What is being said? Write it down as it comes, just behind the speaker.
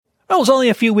Well, it was only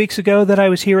a few weeks ago that I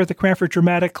was here at the Cranford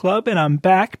Dramatic Club, and I'm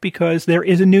back because there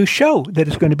is a new show that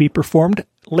is going to be performed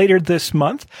later this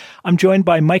month. I'm joined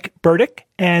by Mike Burdick,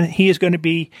 and he is going to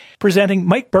be presenting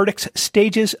Mike Burdick's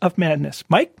Stages of Madness.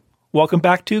 Mike, welcome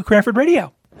back to Cranford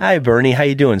Radio. Hi, Bernie. How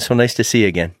you doing? So nice to see you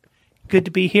again. Good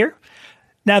to be here.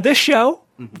 Now, this show,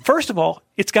 first of all,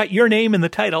 it's got your name in the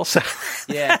title, so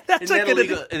yeah,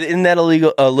 isn't that a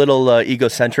little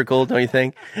egocentrical, don't you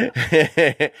think?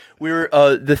 We were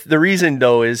the reason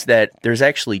though is that there's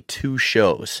actually two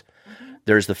shows.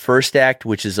 There's the first act,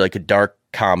 which is like a dark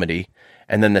comedy,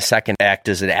 and then the second act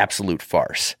is an absolute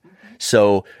farce.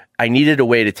 So I needed a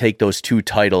way to take those two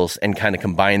titles and kind of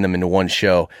combine them into one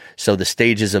show. So the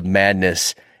Stages of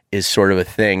Madness is sort of a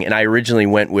thing, and I originally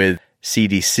went with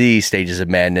CDC, Stages of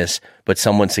Madness, but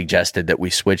someone suggested that we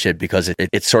switch it because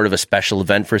it's sort of a special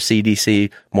event for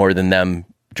CDC more than them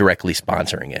directly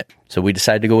sponsoring it. So we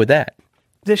decided to go with that.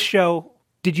 This show,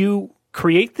 did you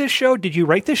create this show? Did you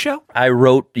write this show? I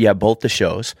wrote, both the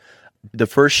shows. The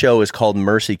first show is called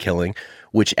Mercy Killing,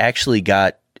 which actually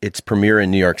got its premiere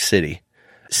in New York City.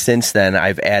 Since then,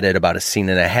 I've added about a scene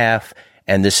and a half,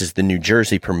 and this is the New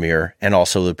Jersey premiere and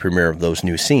also the premiere of those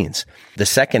new scenes. The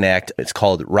second act, it's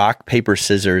called Rock, Paper,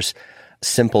 Scissors,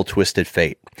 Simple Twisted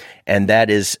Fate. And that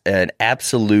is an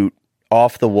absolute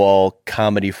off-the-wall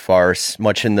comedy farce,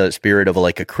 much in the spirit of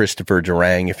like a Christopher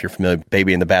Durang, if you're familiar,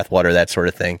 Baby in the Bathwater, that sort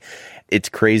of thing. It's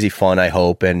crazy fun, I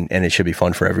hope, and it should be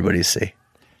fun for everybody to see.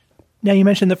 Now, you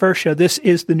mentioned the first show. This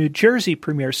is the New Jersey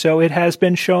premiere, so it has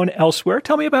been shown elsewhere.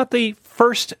 Tell me about the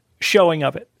first showing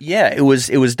of it. Yeah, it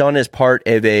was done as part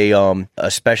of a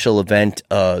special event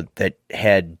that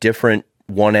had different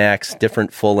one-acts,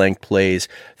 different full-length plays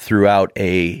throughout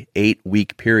a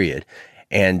 8-week period.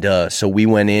 And so we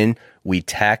went in, we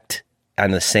tacked on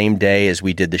the same day as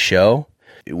we did the show.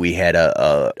 We had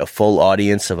a full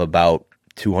audience of about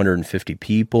 250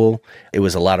 people. It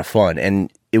was a lot of fun.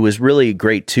 And it was really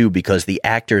great, too, because the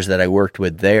actors that I worked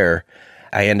with there,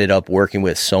 I ended up working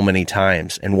with so many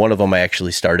times. And one of them I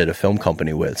actually started a film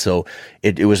company with. So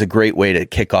it was a great way to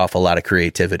kick off a lot of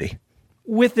creativity.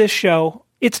 With this show,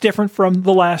 it's different from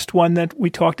the last one that we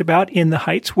talked about, In the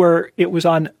Heights, where it was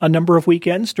on a number of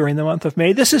weekends during the month of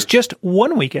May. This is just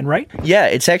one weekend, right? Yeah,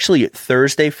 it's actually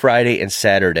Thursday, Friday, and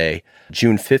Saturday,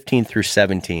 June 15th through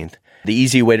 17th. The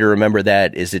easy way to remember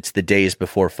that is it's the days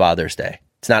before Father's Day.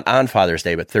 It's not on Father's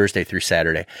Day, but Thursday through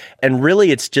Saturday. And really,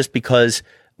 it's just because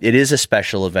it is a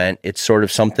special event. It's sort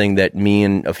of something that me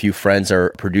and a few friends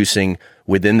are producing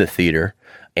within the theater.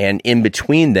 And in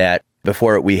between that,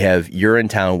 before it, we have You're in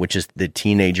Town, which is the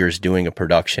teenagers doing a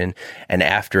production. And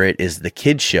after it is the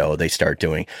kids show they start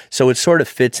doing. So it sort of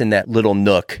fits in that little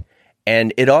nook.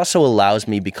 And it also allows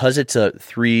me, because it's a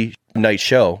 3-night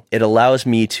show, it allows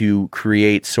me to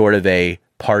create sort of a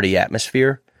party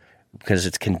atmosphere because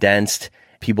it's condensed.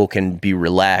 People can be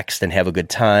relaxed and have a good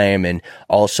time. And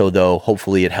also, though,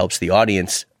 hopefully it helps the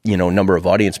audience, number of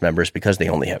audience members because they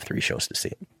only have 3 shows to see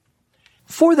it.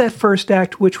 For that first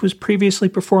act, which was previously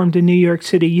performed in New York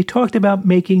City, you talked about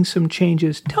making some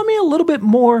changes. Tell me a little bit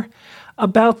more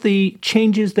about the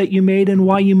changes that you made and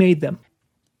why you made them.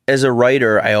 As a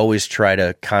writer, I always try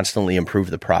to constantly improve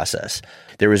the process.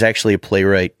 There was actually a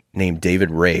playwright named David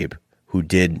Rabe who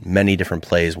did many different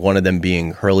plays, one of them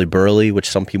being Hurly Burly, which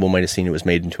some people might have seen. It was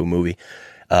made into a movie,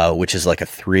 which is like a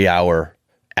 3-hour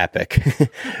epic.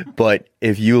 But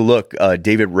if you look,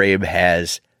 David Rabe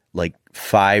has like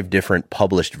 5 different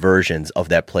published versions of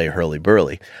that play, Hurly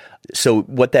Burly. So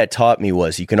what that taught me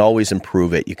was you can always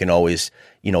improve it. You can always,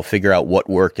 figure out what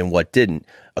worked and what didn't.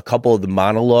 A couple of the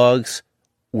monologues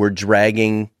were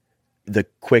dragging the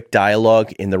quick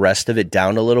dialogue in the rest of it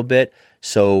down a little bit.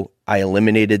 So I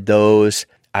eliminated those.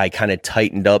 I kind of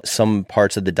tightened up some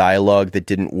parts of the dialogue that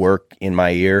didn't work in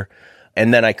my ear.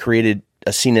 And then I created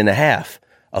a scene and a half,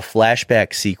 a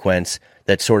flashback sequence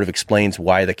that sort of explains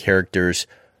why the characters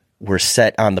were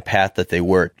set on the path that they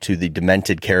were to the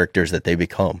demented characters that they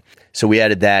become. So we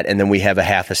added that, and then we have a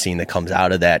half a scene that comes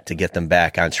out of that to get them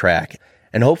back on track.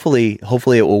 And hopefully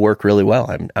it will work really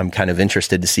well. I'm kind of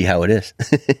interested to see how it is.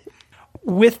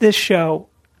 With this show,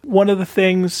 one of the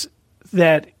things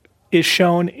that is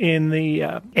shown in the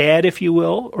ad, if you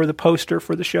will, or the poster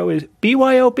for the show is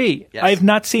BYOB. Yes. I have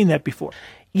not seen that before.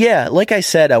 Yeah, like I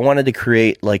said, I wanted to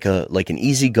create like an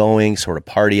easygoing sort of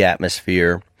party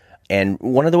atmosphere. And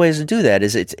one of the ways to do that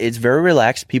is it's very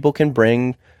relaxed. People can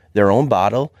bring their own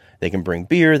bottle. They can bring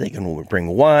beer. They can bring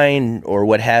wine or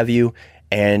what have you.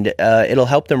 And it'll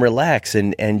help them relax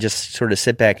and just sort of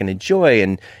sit back and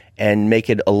enjoy and make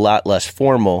it a lot less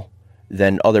formal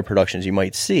than other productions you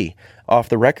might see. off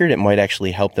the record, it might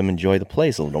actually help them enjoy the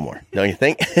plays a little more. Don't you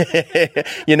think?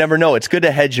 You never know. It's good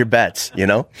to hedge your bets, you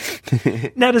know?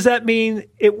 Now, does that mean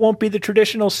it won't be the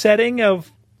traditional setting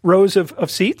of rows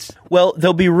of seats? Well,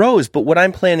 there'll be rows, but what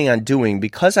I'm planning on doing,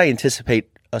 because I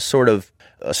anticipate a sort of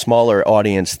a smaller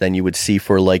audience than you would see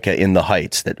for like In the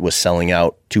Heights that was selling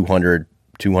out 200,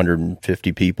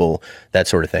 250 people, that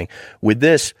sort of thing. With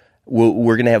this,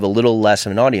 we're going to have a little less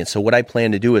of an audience. So what I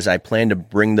plan to do is I plan to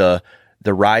bring the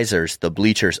risers, the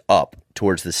bleachers up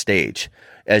towards the stage.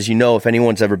 As you know, if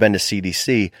anyone's ever been to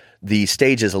CDC, the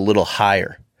stage is a little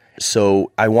higher.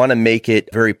 So I want to make it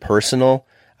very personal.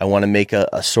 I want to make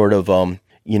a sort of,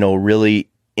 really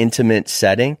intimate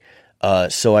setting.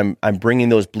 So I'm bringing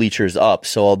those bleachers up.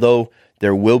 So although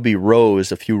there will be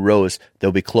rows, a few rows,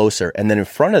 they'll be closer. And then in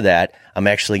front of that, I'm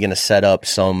actually going to set up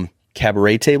some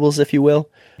cabaret tables, if you will,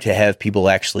 to have people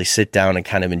actually sit down and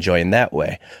kind of enjoy in that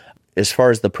way. As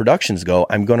far as the productions go,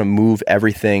 I'm going to move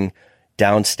everything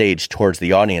downstage towards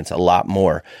the audience a lot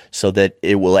more so that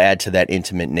it will add to that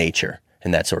intimate nature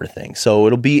and that sort of thing. So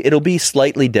it'll be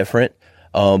slightly different,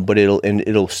 but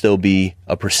it'll still be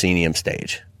a proscenium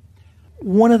stage.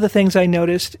 One of the things I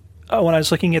noticed when I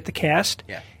was looking at the cast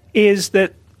is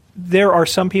that there are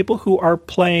some people who are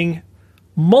playing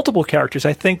multiple characters.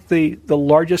 I think the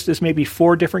largest is maybe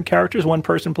 4 different characters, one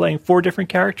person playing 4 different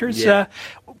characters. Yeah.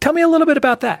 Tell me a little bit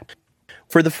about that.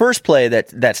 For the first play,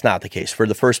 that's not the case. For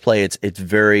the first play, it's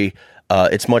very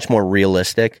it's much more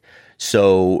realistic.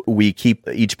 So we keep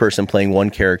each person playing one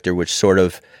character, which sort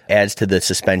of adds to the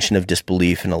suspension of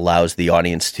disbelief and allows the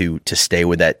audience to stay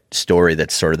with that story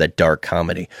that's sort of that dark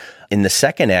comedy. In the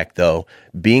second act, though,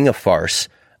 being a farce,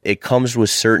 it comes with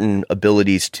certain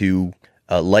abilities to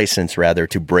license, rather,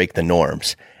 to break the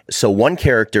norms. So one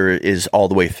character is all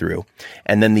the way through.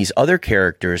 And then these other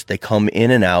characters, they come in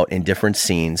and out in different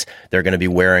scenes. They're going to be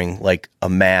wearing like a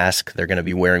mask. They're going to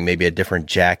be wearing maybe a different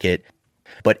jacket.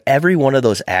 But every one of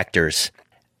those actors,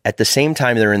 at the same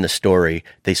time they're in the story,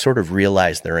 they sort of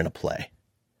realize they're in a play.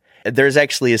 There's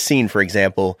actually a scene, for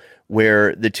example,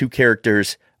 where the two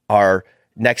characters are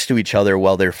next to each other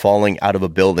while they're falling out of a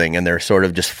building and they're sort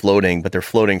of just floating, but they're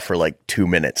floating for like 2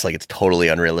 minutes. Like it's totally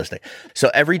unrealistic. So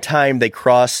every time they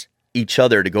cross each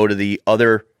other to go to the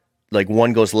other, like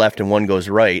one goes left and one goes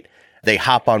right, they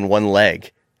hop on one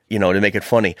leg, to make it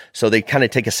funny. So they kind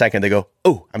of take a second. They go,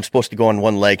 oh, I'm supposed to go on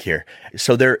one leg here.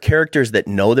 So they're characters that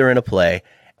know they're in a play,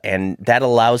 and that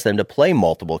allows them to play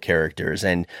multiple characters.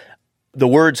 And the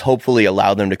words hopefully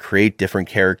allow them to create different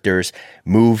characters,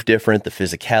 move different, the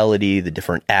physicality, the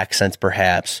different accents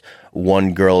perhaps.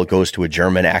 One girl goes to a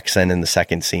German accent in the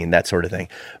second scene, that sort of thing.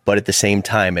 But at the same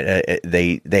time,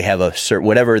 they have a certain,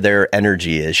 whatever their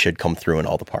energy is should come through in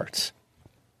all the parts.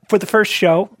 For the first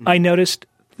show, I noticed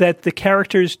that the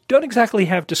characters don't exactly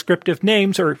have descriptive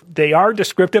names, or they are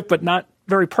descriptive but not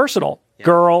very personal. Yeah.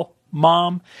 Girl,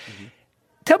 mom. Mm-hmm.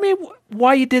 Tell me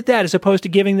why you did that as opposed to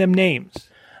giving them names.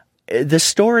 The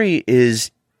story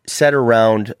is set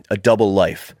around a double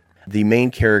life. The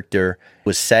main character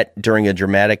was set during a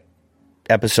dramatic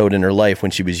episode in her life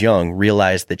when she was young,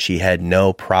 realized that she had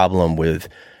no problem with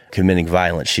committing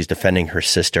violence. She's defending her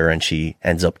sister and she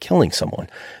ends up killing someone.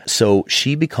 So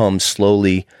she becomes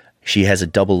she has a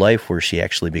double life where she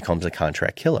actually becomes a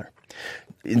contract killer.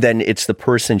 Then it's the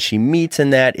person she meets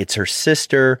in that, it's her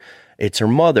sister, it's her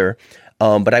mother.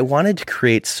 But I wanted to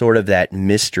create sort of that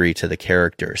mystery to the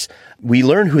characters. We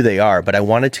learn who they are, but I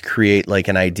wanted to create like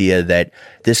an idea that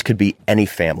this could be any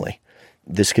family.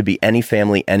 This could be any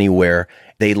family anywhere.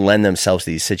 They lend themselves to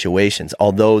these situations.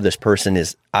 Although this person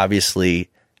is obviously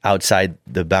outside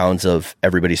the bounds of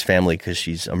everybody's family because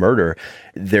she's a murderer,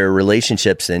 their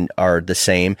relationships are the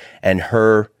same. And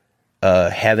her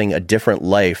having a different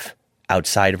life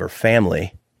outside of her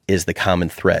family is the common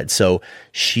thread. So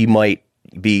she might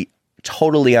be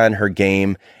totally on her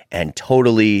game and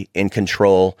totally in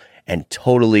control and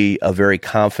totally a very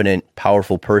confident,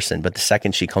 powerful person. But the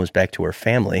second she comes back to her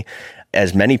family,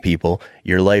 as many people,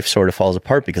 your life sort of falls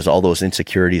apart because all those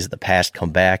insecurities of the past come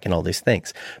back and all these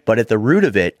things. But at the root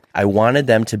of it, I wanted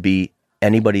them to be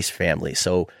anybody's family.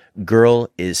 So girl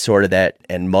is sort of that,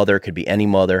 and mother could be any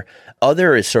mother.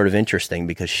 Other is sort of interesting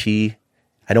because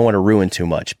I don't want to ruin too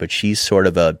much, but she's sort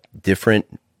of a different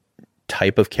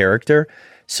type of character.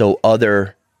 So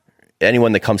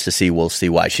anyone that comes to see will see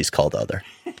why she's called Other.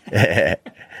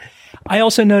 I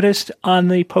also noticed on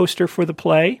the poster for the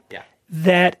play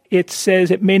that it says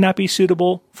it may not be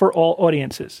suitable for all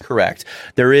audiences. Correct.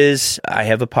 I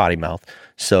have a potty mouth,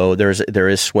 so there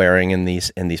is swearing in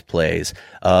these plays.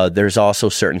 There's also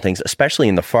certain things, especially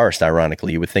in the farce,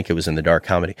 ironically, you would think it was in the dark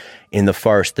comedy. In the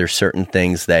farce, there's certain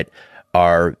things that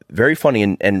are very funny,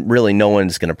 and really no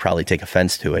one's going to probably take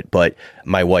offense to it, but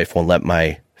my wife won't let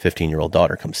my 15-year-old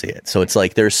daughter come see it. So it's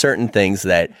like there's certain things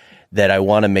that I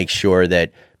want to make sure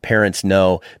that parents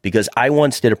know, because I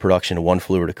once did a production of One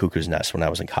Flew Over the Cuckoo's Nest when I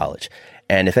was in college.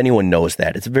 And if anyone knows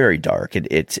that, it's very dark.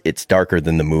 It's darker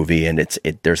than the movie, and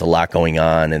there's a lot going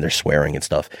on, and there's swearing and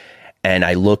stuff. And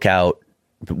I look out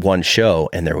one show,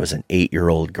 and there was an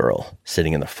 8-year-old girl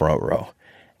sitting in the front row.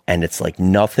 And it's like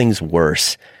nothing's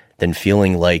worse than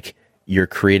feeling like you're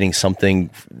creating something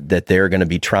that they're going to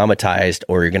be traumatized,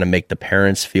 or you're going to make the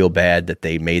parents feel bad that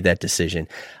they made that decision.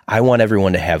 I want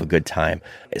everyone to have a good time.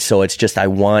 So it's just, I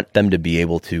want them to be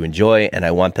able to enjoy, and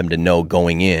I want them to know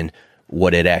going in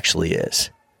what it actually is.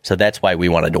 So that's why we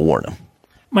wanted to warn them.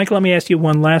 Mike, let me ask you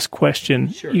one last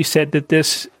question. Sure. You said that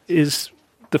this is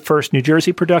the first New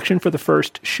Jersey production for the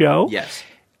first show. Yes.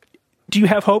 Do you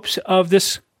have hopes of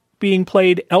this being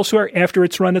played elsewhere after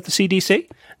its run at the CDC?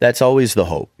 That's always the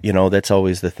hope. That's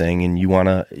always the thing. And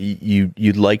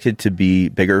you'd like it to be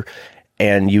bigger,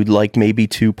 and you'd like maybe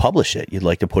to publish it. You'd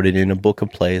like to put it in a book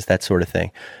of plays, that sort of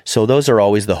thing. So those are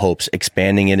always the hopes,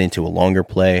 expanding it into a longer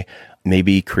play,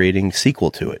 maybe creating a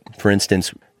sequel to it. For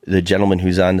instance, the gentleman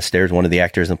who's on the stairs, one of the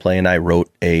actors in the play, and I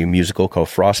wrote a musical called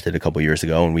Frosted a couple years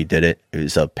ago, and we did it. It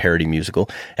was a parody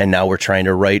musical. And now we're trying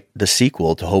to write the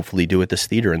sequel to hopefully do at this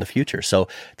theater in the future. So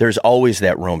there's always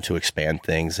that room to expand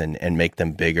things and make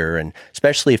them bigger. And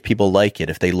especially if people like it.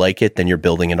 If they like it, then you're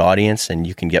building an audience and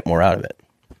you can get more out of it.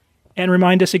 And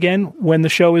remind us again when the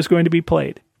show is going to be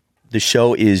played. The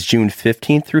show is June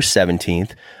 15th through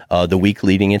 17th, the week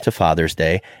leading into Father's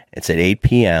Day. It's at 8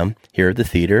 p.m. here at the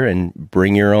theater, and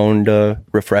bring your own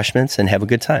refreshments and have a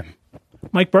good time.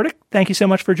 Mike Burdick, thank you so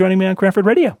much for joining me on Cranford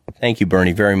Radio. Thank you,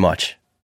 Bernie, very much.